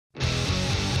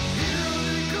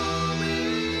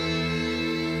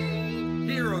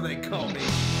they call me.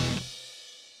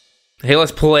 Hey,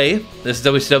 let's play. This is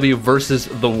WCW versus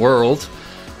the World.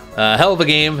 Hell of a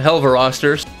game, hell of a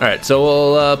roster. Alright, so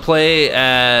we'll play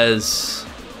as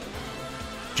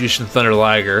Jushin Thunder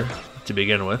Liger to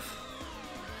begin with.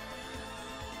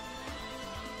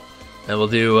 And we'll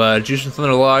do Jushin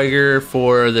Thunder Liger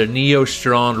for the Neo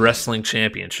Strong Wrestling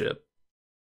Championship.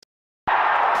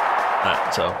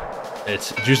 Alright, so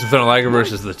it's Jushin Thunder Liger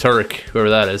versus the Turk, whoever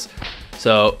that is.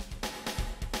 So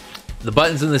the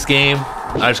buttons in this game,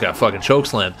 I just got fucking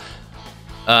chokeslammed.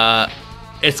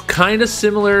 It's kind of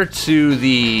similar to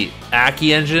the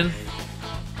Aki engine.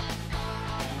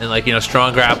 And like, you know,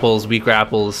 strong grapples, weak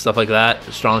grapples, stuff like that.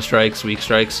 Strong strikes, weak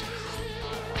strikes.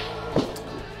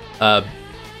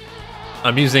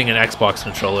 I'm using an Xbox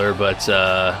controller, but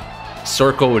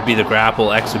circle would be the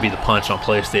grapple, X would be the punch on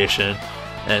PlayStation,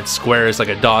 and square is like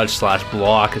a dodge /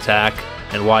 block attack,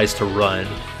 and Y is to run.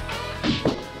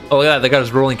 Oh, look at that, they got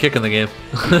his rolling kick in the game.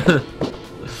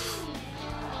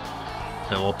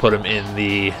 And we'll put him in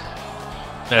the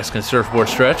Mexican surfboard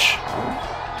stretch.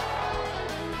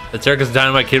 The Turk is a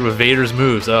Dynamite Kid with Vader's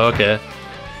moves. Oh, okay.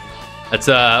 That's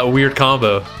a weird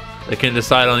combo. They can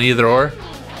decide on either or.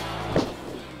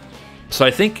 So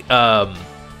I think, I'm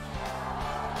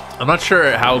not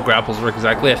sure how grapples work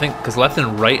exactly. I think, because left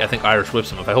and right, I think Irish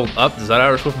whips him. If I hold up, does that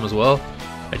Irish whip him as well?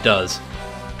 It does.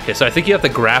 Okay, so I think you have to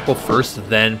grapple first,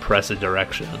 then press a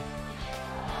direction.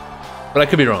 But I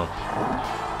could be wrong.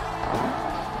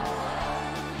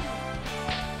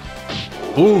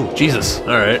 Ooh, Jesus.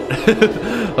 Alright.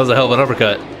 That was a hell of an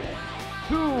uppercut.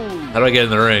 How do I get in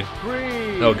the ring?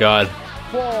 Oh, God.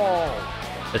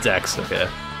 It's X, okay.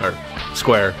 Or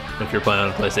square, if you're playing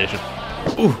on a PlayStation.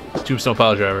 Ooh, Tombstone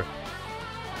Pile Driver.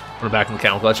 We're back in the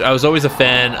camel clutch. I was always a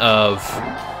fan of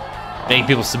making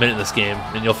people submit in this game,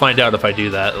 and you'll find out if I do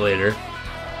that later.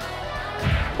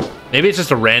 Maybe it's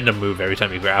just a random move every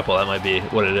time you grapple. That might be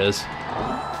what it is.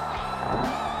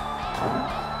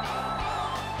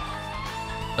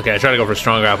 Okay, I tried to go for a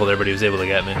strong grapple there, but he was able to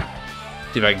get me.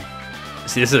 See if I can...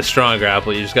 See, this is a strong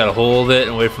grapple. You just gotta hold it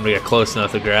and wait for him to get close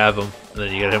enough to grab him. And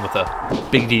then you get him with a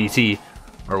big DDT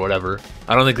or whatever.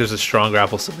 I don't think there's a strong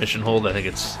grapple submission hold. I think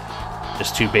it's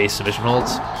just 2 base submission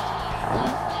holds.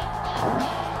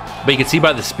 But you can see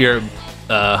by the spirit...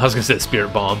 I was gonna say the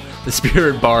spirit bomb. The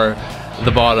spirit bar at the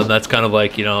bottom, that's kind of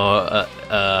like, you know,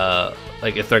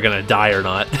 like if they're gonna die or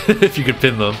not. If you could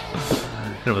pin them.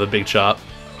 You know, with a big chop.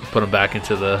 Put them back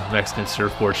into the Mexican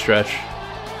surfboard stretch.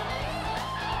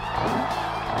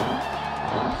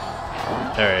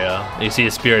 There you go. You see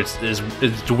the spirit is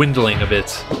dwindling a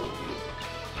bit.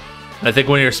 And I think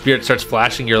when your spirit starts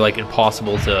flashing, you're like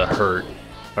impossible to hurt,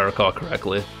 if I recall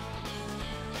correctly.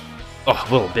 Oh,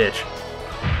 little bitch.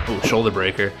 Oh, shoulder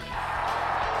breaker.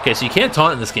 Okay, so you can't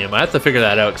taunt in this game. I have to figure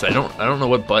that out because I don't know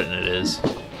what button it is.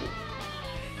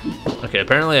 Okay,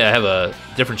 apparently I have a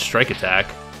different strike attack.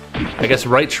 I guess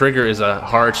right trigger is a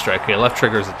hard strike. Okay, left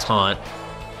trigger is a taunt.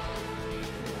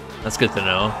 That's good to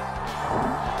know.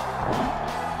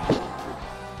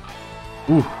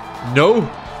 Ooh, no!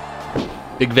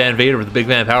 Big Van Vader with the Big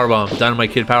Van powerbomb.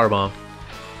 Dynamite Kid powerbomb.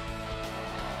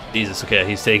 Jesus, okay,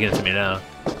 he's taking it to me now.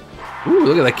 Ooh,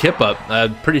 look at that kip up.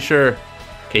 I'm pretty sure...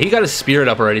 Okay, he got his spirit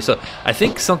up already, so I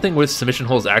think something with submission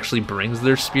holds actually brings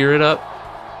their spirit up.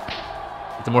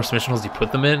 The more submission holds you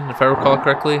put them in, if I recall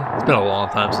correctly. It's been a long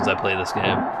time since I played this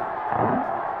game.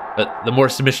 But the more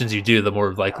submissions you do, the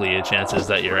more likely a chance is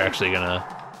that you're actually gonna,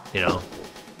 you know,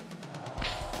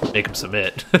 make him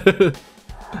submit.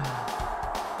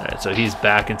 Alright, so he's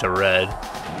back into red.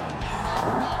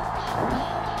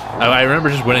 I remember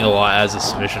just winning a lot as a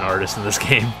submission artist in this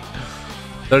game.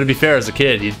 Though to be fair, as a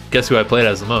kid, you'd guess who I played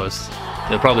as the most.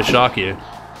 It'll probably shock you.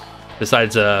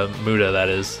 Besides Muda, that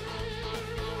is.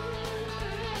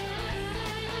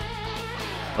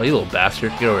 Oh, you little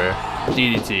bastard. Get over here.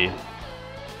 DDT.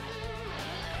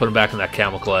 Put him back in that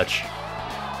camel clutch.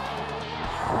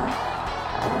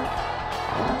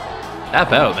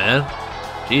 Tap out, man.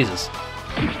 Jesus.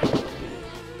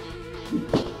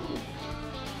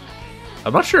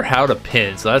 I'm not sure how to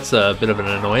pin, so that's a bit of an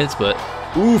annoyance, but...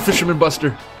 Ooh, Fisherman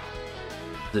Buster.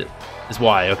 It's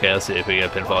Y. Okay, let's see if we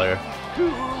get a pinfall here.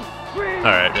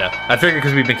 Alright, yeah. I figured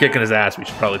because we've been kicking his ass, we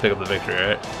should probably pick up the victory,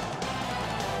 right?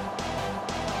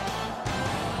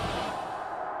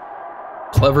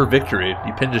 Clever victory.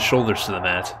 You pinned his shoulders to the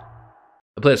mat.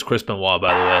 I played as Chris Benoit,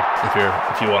 by the way,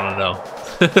 if you want to know.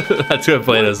 That's who I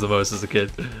played as the most as a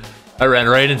kid. I ran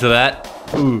right into that.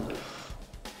 Ooh.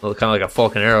 Well, kind of like a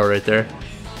Falcon Arrow right there.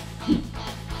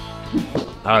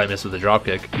 How did I miss with the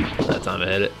dropkick? That time I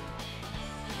hit it.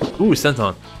 Ooh,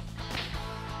 senton.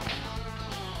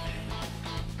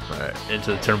 Alright,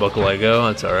 into the turnbuckle I go.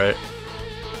 That's alright.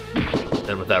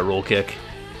 Then with that roll kick.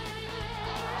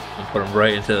 And put him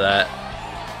right into that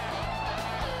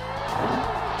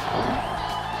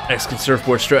Mexican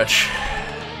surfboard stretch.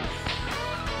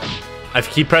 I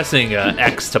keep pressing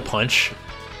X to punch.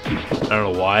 I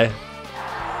don't know why.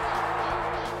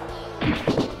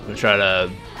 I'm gonna try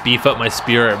to beef up my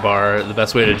spirit bar. The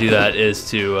best way to do that is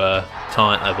to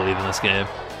taunt, I believe, in this game.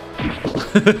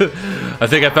 I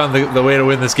think I found the way to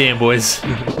win this game, boys.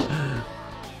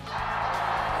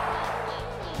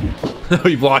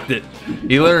 He blocked it.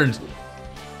 He learned.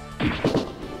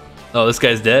 Oh, this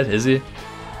guy's dead, is he?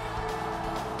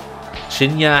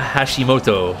 Shinya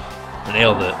Hashimoto. I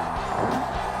nailed it.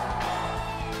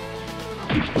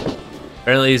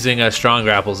 Apparently using strong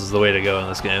grapples is the way to go in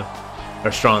this game.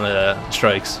 Or strong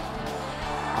strikes.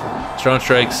 Strong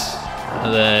strikes,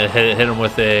 and then hit him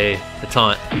with a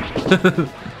taunt.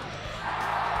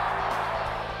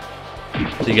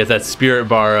 So you get that spirit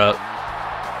bar up.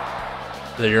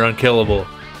 Then you're unkillable.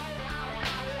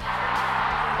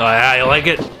 Oh yeah, you like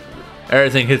it?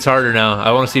 Everything hits harder now.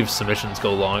 I want to see if submissions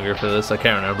go longer for this. I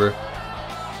can't remember.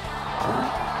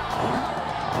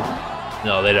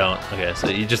 No, they don't. Okay, so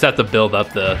you just have to build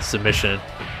up the submission.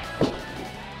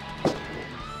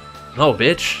 No,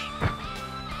 bitch.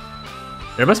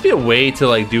 There must be a way to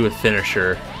like do a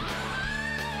finisher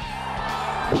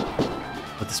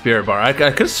with the spirit bar. I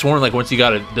could have sworn like once you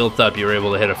got it built up, you were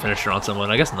able to hit a finisher on someone.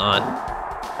 I guess not.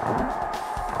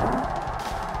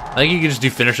 I think you can just do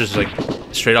finishers like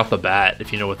straight off the bat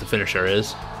if you know what the finisher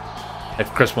is. Like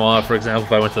Chris Moa, for example,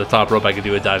 if I went to the top rope, I could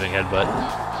do a diving headbutt.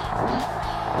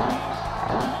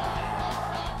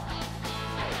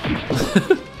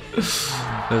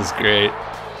 This is great.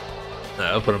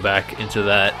 I'll put him back into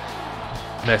that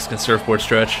Mexican surfboard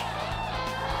stretch.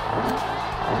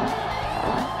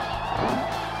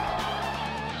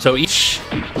 So each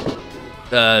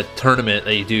tournament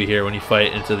that you do here when you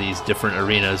fight into these different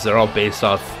arenas, they're all based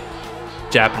off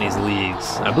Japanese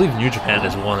leagues. I believe New Japan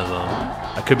is one of them.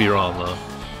 I could be wrong though.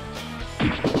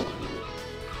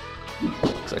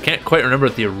 So I can't quite remember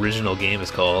what the original game is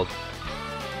called.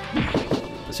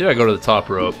 Let's see if I go to the top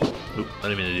rope. Oop, I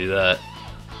didn't mean to do that.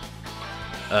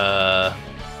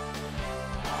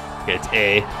 Okay, it's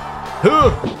A.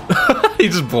 He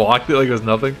just blocked it like it was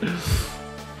nothing.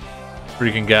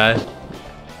 Freaking guy.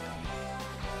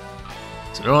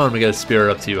 So I don't want him to get his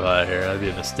spirit up too high here. That'd be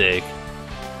a mistake.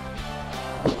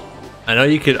 I know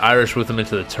you could Irish with him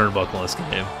into the turnbuckle in this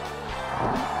game.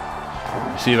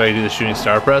 See if I can do the shooting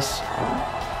star press.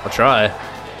 I'll try.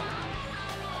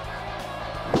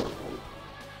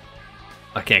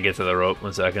 I can't get to the rope.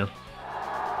 1 second.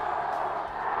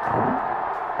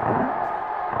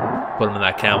 Put him in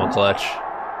that camel clutch.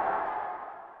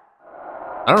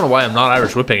 I don't know why I'm not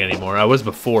Irish whipping anymore. I was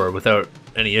before without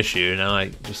any issue. Now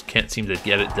I just can't seem to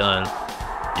get it done.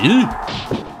 Ew.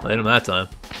 I hit him that time.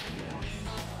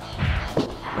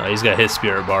 Oh, he's got his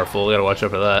spirit bar full. Gotta watch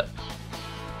out for that.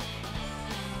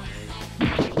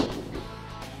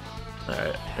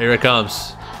 Alright, here it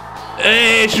comes.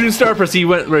 Hey, shooting star press. He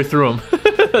went right through him.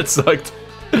 That sucked.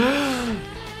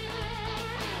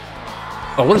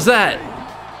 Oh, what is that?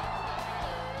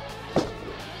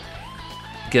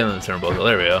 Get him in the turnbuckle.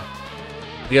 There we go.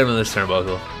 Get him in this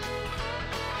turnbuckle.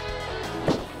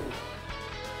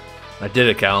 I did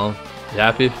it, Callum. You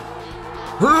happy?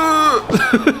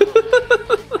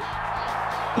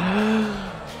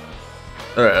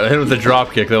 Alright, I hit him with a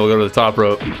drop kick, then we'll go to the top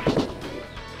rope.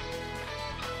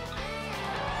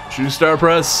 Shoe star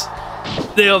press.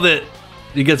 Nailed it.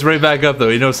 He gets right back up though,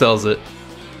 he no-sells it.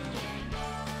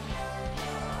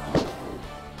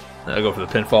 I'll go for the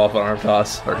pinfall off an arm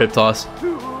toss, or hip toss.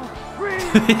 2, 3.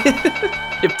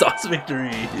 Hip toss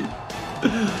victory.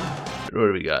 What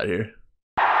do we got here?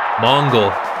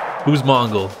 Mongol. Who's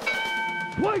Mongol?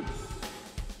 What?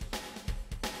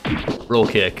 Roll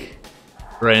kick.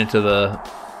 Right into the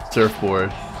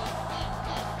surfboard.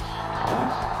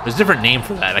 There's a different name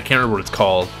for that. I can't remember what it's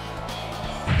called.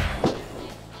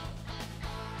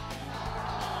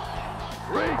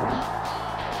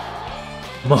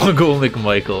 Mongol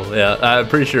McMichael. Yeah, I'm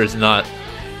pretty sure it's not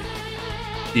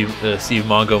Steve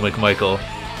Mongo McMichael.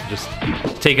 Just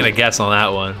taking a guess on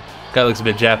that one. Guy looks a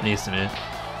bit Japanese to me.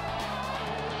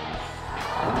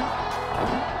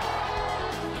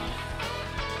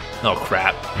 Oh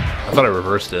crap. I thought I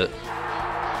reversed it.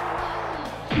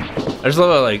 I just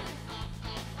love how like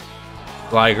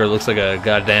Liger looks like a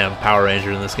goddamn Power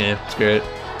Ranger in this game. It's great.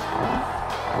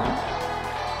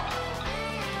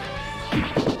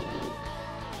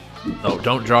 Oh,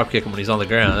 don't drop kick him when he's on the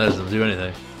ground. That doesn't do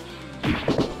anything.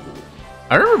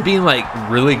 I remember being like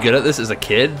really good at this as a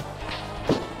kid.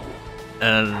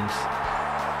 and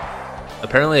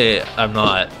apparently I'm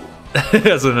not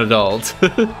as an adult.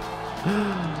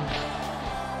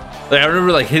 Like, I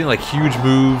remember like hitting like huge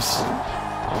moves,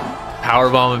 power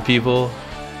bombing people,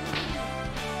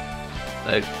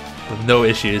 like with no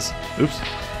issues. Oops.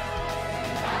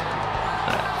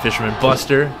 Fisherman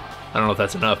Buster. I don't know if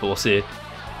that's enough, but we'll see.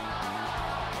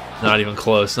 Not even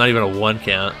close. Not even a 1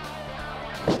 count.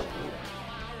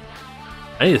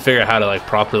 I need to figure out how to like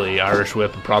properly Irish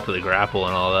whip and properly grapple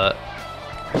and all that.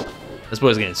 This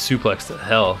boy's getting suplexed to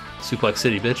hell. Suplex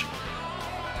City, bitch.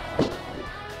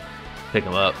 Pick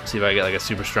him up. See if I get like a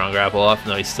super strong grapple off.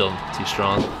 No, he's still too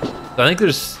strong. So I think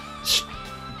there's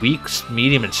weak,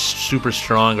 medium, and super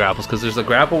strong grapples, because there's a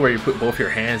grapple where you put both your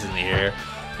hands in the air.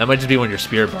 That might just be when your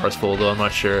spirit bar is full, though. I'm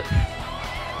not sure.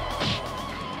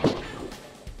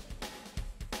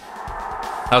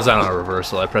 How's that on a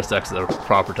reversal? I pressed X at the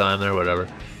proper time there, whatever.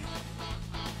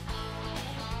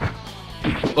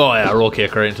 Oh yeah, roll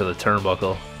kick right into the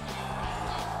turnbuckle.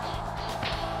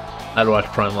 I'd watch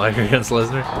Prime Liger against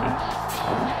Lesnar.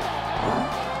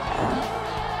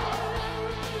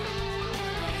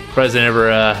 Surprised they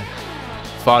never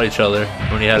fought each other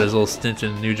when he had his little stint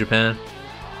in New Japan.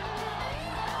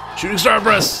 Shooting star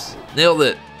press! Nailed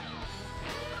it!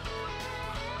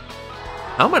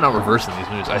 How am I not reversing these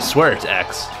moves? I swear it's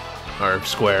X. Or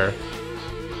square.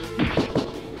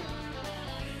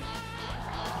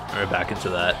 Alright, back into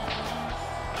that.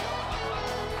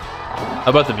 How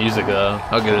about the music though?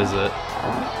 How good is it?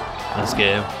 This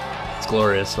game. It's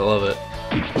glorious, I love it.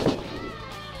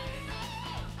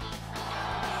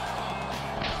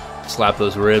 Slap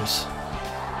those ribs.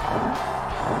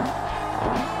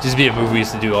 Just be a move we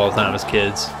used to do all the time as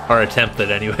kids. Or attempt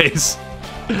it anyways.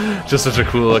 Just such a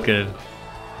cool looking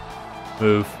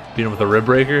move. Beat him with a rib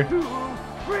breaker.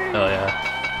 Oh yeah.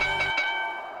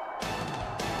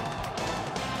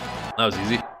 That was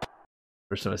easy.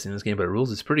 First time I've seen this game, but it rules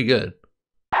is pretty good.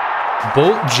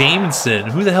 Bolt Jameson.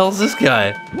 Who the hell is this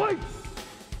guy?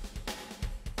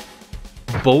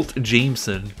 Bolt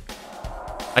Jameson.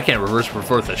 I can't reverse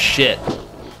for the shit. Look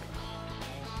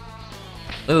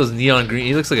at those neon green.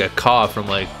 He looks like a Ka from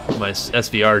like my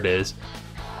SVR days.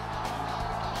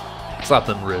 Slap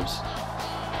them ribs.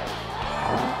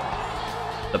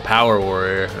 The Power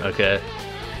Warrior. Okay.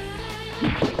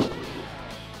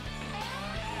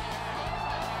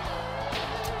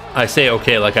 I say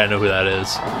okay like I know who that is.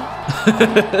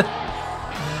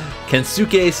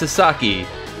 Kensuke Sasaki.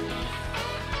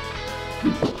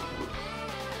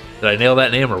 Did I nail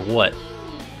that name or what?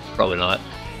 Probably not.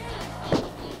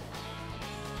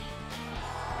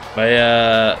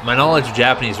 My knowledge of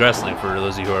Japanese wrestling, for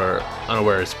those of you who are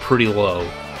unaware, is pretty low.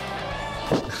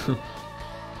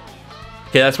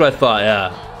 Okay, that's what I thought,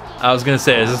 yeah. I was gonna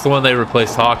say, is this the one they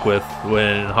replaced Hawk with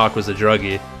when Hawk was a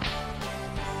druggie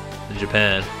in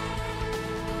Japan?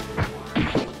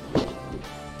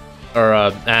 Or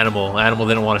Animal. Animal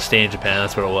didn't want to stay in Japan,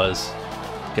 that's what it was.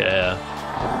 Okay, yeah.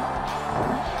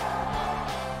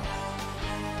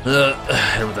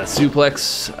 And with that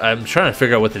suplex, I'm trying to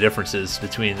figure out what the difference is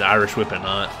between the Irish whip and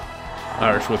not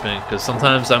Irish whipping, because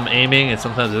sometimes I'm aiming and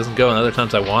sometimes it doesn't go, and other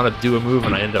times I want to do a move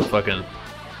and I end up fucking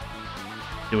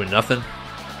doing nothing.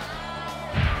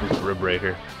 Ooh, rib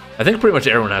breaker. I think pretty much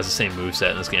everyone has the same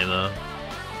moveset in this game, though.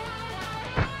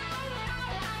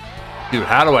 Dude,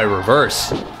 how do I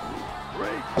reverse?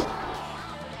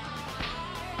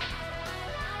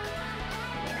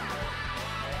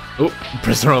 Oh,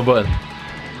 press the wrong button.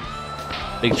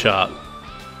 Big chop.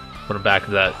 Put him back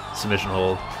into that submission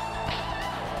hold.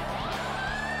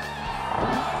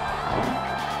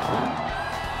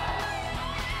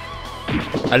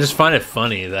 I just find it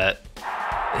funny that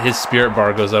his spirit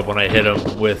bar goes up when I hit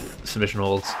him with submission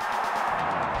holds.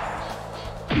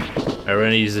 Alright, we're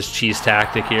gonna use this cheese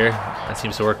tactic here. That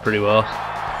seems to work pretty well.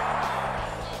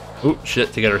 Oop,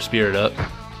 shit, to get our spirit up.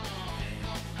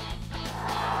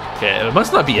 Okay, it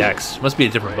must not be X. It must be a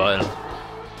different button.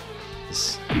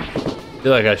 I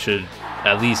feel like I should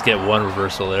at least get one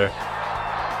reversal there.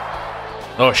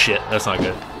 Oh shit, that's not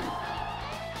good.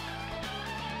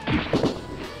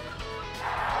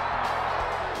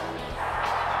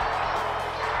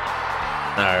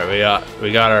 Alright,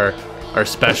 we got our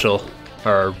special,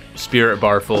 our spirit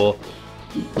bar full.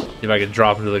 See if I can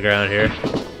drop him to the ground here.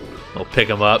 We'll pick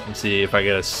him up and see if I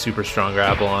get a super strong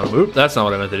grapple on him. Oop, that's not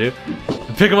what I meant to do.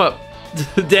 Pick him up!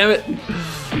 Damn it!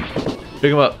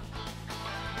 Pick him up.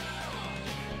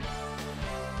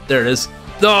 There it is.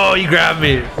 No, you grabbed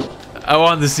me! I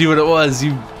wanted to see what it was,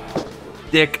 you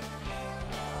dick.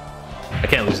 I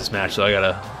can't lose this match, so I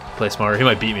gotta play smarter. He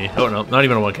might beat me. Oh no, not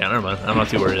even a 1 count. Never mind. I'm not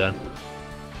too worried then.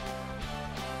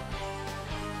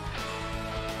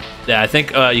 Yeah, I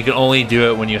think you can only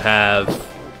do it when you have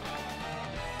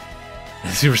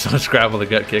super strong grapple, the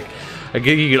gut kick. I think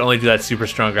you can only do that super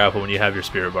strong grapple when you have your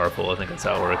spirit bar full. I think that's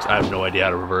how it works. I have no idea how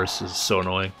to reverse. This is so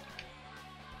annoying.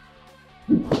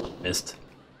 Missed.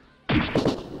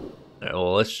 Alright,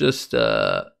 well, let's just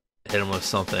hit him with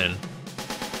something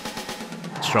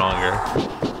stronger.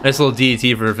 Nice little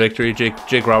DDT for victory.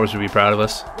 Jake Roberts would be proud of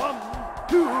us.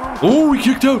 Oh, he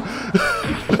kicked out!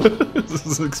 I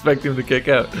was expecting him to kick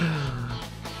out.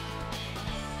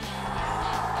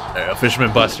 Alright,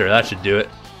 Fisherman Buster. That should do it.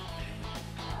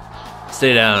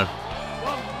 Stay down.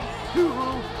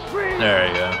 There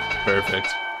you go. Perfect.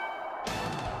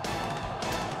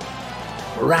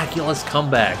 Miraculous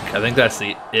comeback. I think that's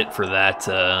it for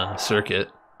that circuit.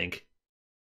 I think.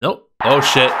 Nope. Oh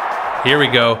shit. Here we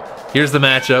go. Here's the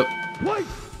matchup.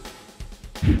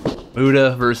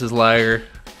 Muda versus Liger.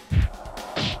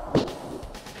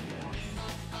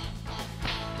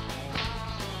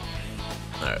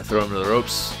 Alright, throw him to the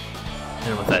ropes. Hit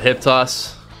him with that hip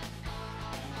toss.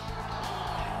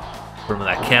 Put him in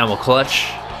that camel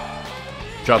clutch.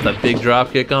 Drop that big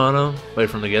drop kick on him. Wait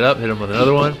for him to get up. Hit him with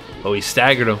another one. Oh, he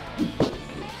staggered him.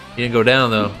 He didn't go down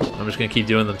though. I'm just gonna keep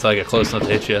doing them until I get close enough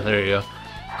to hit you. There you go.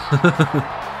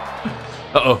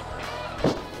 Uh-oh.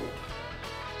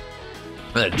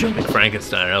 That jumping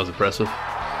Frankenstein, that was impressive.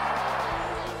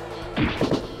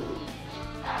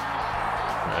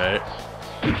 Alright.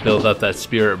 Build up that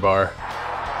spirit bar.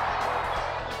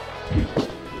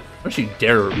 Don't you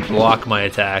dare block my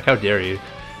attack. How dare you?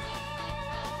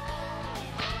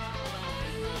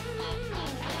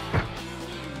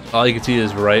 All you can see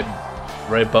is right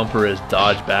bumper is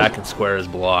dodge back and square is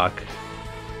block.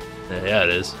 Yeah, it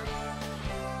is.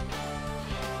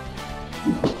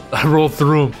 I rolled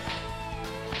through him.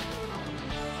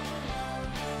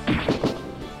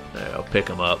 There, I'll pick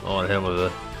him up. I want him with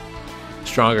a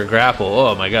stronger grapple.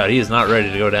 Oh my god, he is not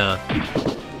ready to go down.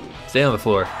 Stay on the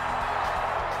floor.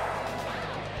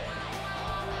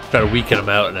 Try to weaken him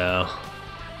out now.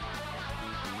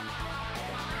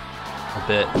 A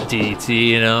bit DDT,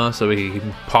 you know, so we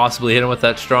can possibly hit him with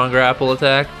that strong grapple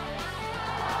attack.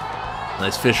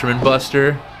 Nice Fisherman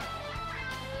Buster.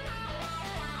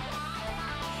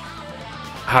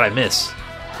 How'd I miss?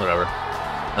 Whatever.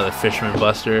 Another Fisherman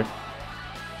Buster.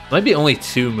 Might be only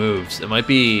 2 moves. It might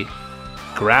be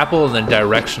grapple and then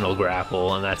directional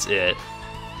grapple, and that's it.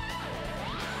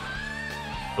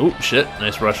 Oh, shit.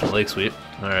 Nice Russian leg sweep.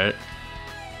 Alright.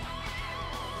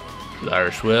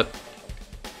 Irish whip.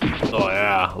 Oh,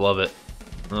 yeah. Love it.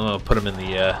 I'm going to put him in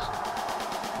the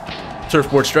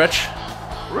surfboard stretch.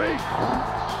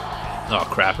 Oh,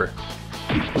 crapper.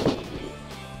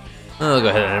 I'll go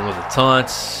ahead and hit him with the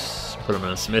taunts. Put him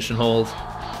in a submission hold.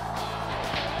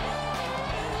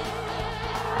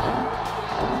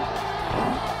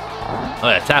 Oh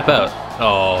yeah, tap out.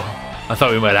 Oh, I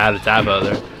thought we might have had a tap out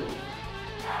there.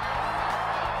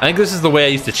 I think this is the way I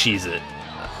used to cheese it.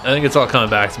 I think it's all coming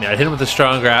back to me. I hit him with the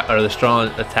strong the strong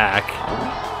attack,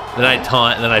 then I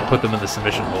taunt, and then I put them in the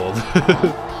submission hold.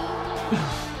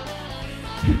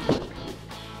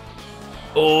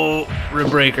 Oh, rib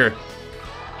breaker.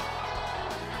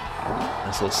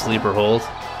 Nice little sleeper hold.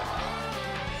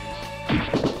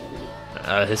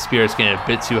 His spirit's getting a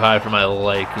bit too high for my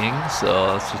liking,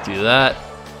 so let's just do that.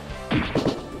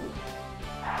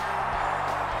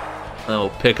 Then we'll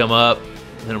pick him up,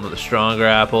 hit him with a strong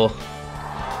grapple.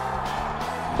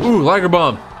 Ooh, Liger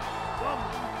bomb!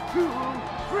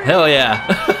 Hell yeah!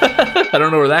 I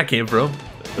don't know where that came from.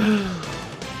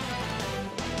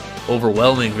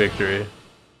 Overwhelming victory.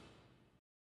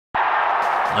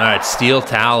 Alright, Steel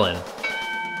Talon.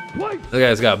 That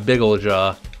guy's got a big old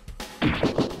jaw.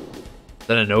 Is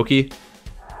that a Noki?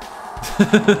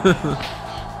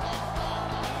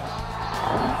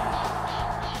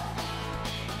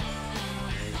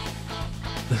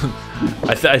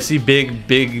 I see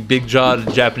big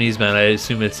jawed Japanese man. I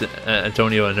assume it's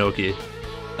Antonio Inoki.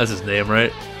 That's his name,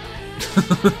 right?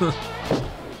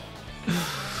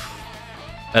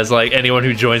 As like anyone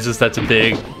who joins us that's a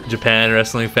big Japan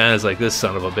wrestling fan is like, this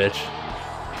son of a bitch.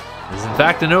 This is in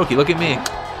fact Inoki. Look at me.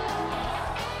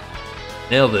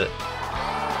 Nailed it.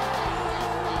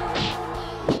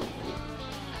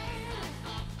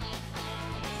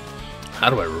 How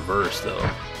do I reverse though?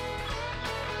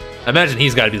 I imagine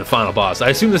he's got to be the final boss. I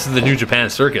assume this is the New Japan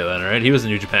circuit then, right? He was the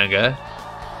New Japan guy.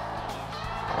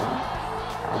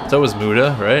 So was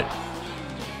Muda, right?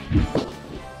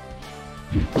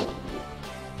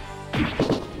 Who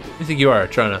do you think you are,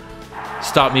 trying to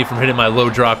stop me from hitting my low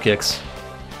drop kicks?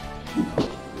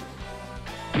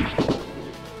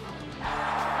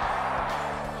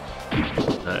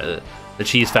 The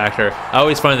cheese factor. I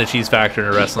always find the cheese factor in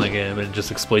a wrestling game and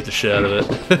just exploit the shit out of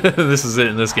it. This is it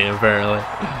in this game, apparently.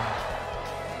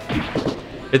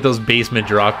 Hit those basement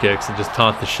drop kicks and just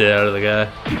taunt the shit out of the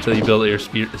guy until you build your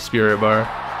spirit bar.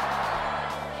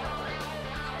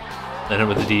 And hit him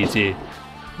with the DDT.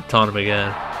 Taunt him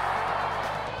again.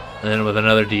 And then with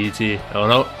another DDT. Oh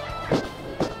no.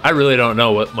 I really don't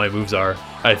know what my moves are.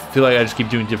 I feel like I just keep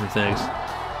doing different things.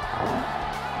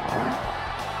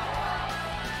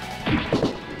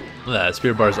 Look at that,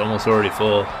 spirit bar is almost already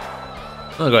full.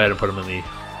 I'll go ahead and put him in the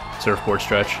surfboard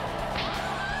stretch.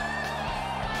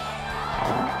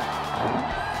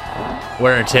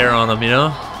 Wear and tear on him, you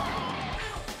know?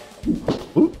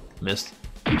 Ooh, missed.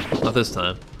 Not this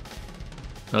time.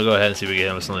 I'll go ahead and see if we can get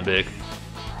him with something big.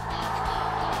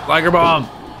 Liger bomb!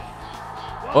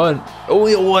 One.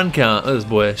 Only a one count. This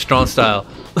boy. Strong style.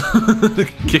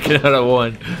 Kicking out at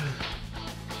one.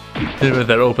 Hit him with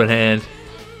that open hand.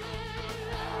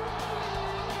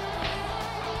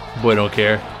 Boy don't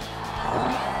care.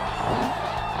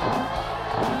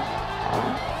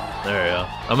 There we go.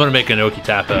 I'm gonna make an Inoki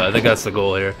tap out. I think that's the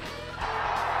goal here.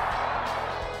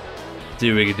 See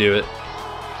if we can do it.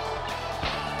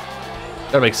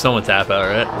 Gotta make someone tap out,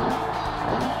 right?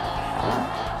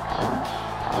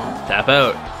 Tap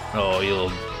out. Oh, you little.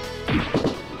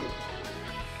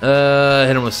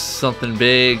 Hit him with something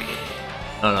big.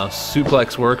 I don't know.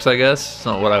 Suplex works, I guess. It's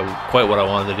not quite what I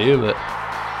wanted to do, but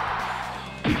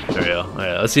there we go.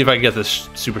 Alright, let's see if I can get this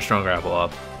super strong grapple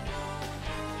off.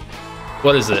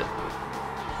 What is it?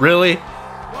 Really?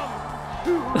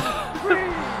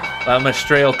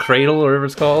 Magistral Cradle, or whatever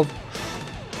it's called.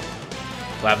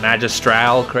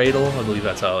 Magistral Cradle, I believe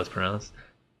that's how it's pronounced.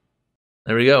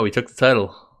 There we go, we took the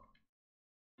title.